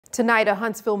Tonight, a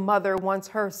Huntsville mother wants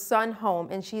her son home,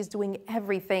 and she's doing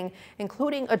everything,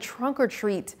 including a trunk or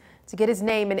treat, to get his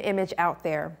name and image out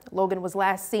there. Logan was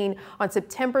last seen on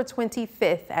September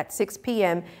 25th at 6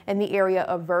 p.m. in the area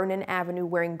of Vernon Avenue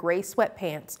wearing gray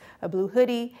sweatpants, a blue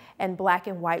hoodie, and black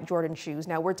and white Jordan shoes.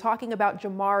 Now, we're talking about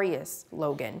Ja'Marious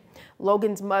Logan.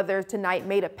 Logan's mother tonight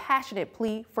made a passionate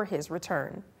plea for his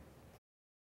return.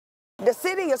 The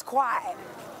city is quiet.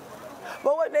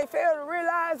 But what they fail to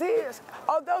realize is,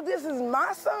 although this is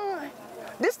my son,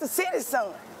 this the city's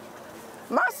son.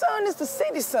 My son is the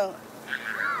city's son.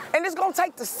 And it's gonna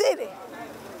take the city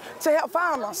to help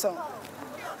find my son.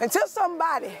 Until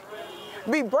somebody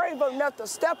be brave enough to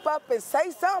step up and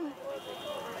say something,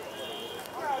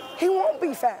 he won't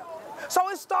be found. So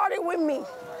it started with me.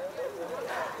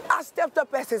 I stepped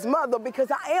up as his mother because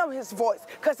I am his voice,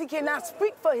 because he cannot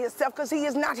speak for himself because he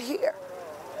is not here.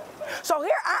 So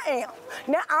here I am.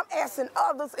 Now I'm asking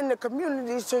others in the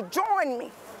community to join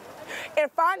me in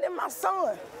finding my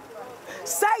son.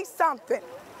 Say something,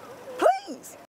 please.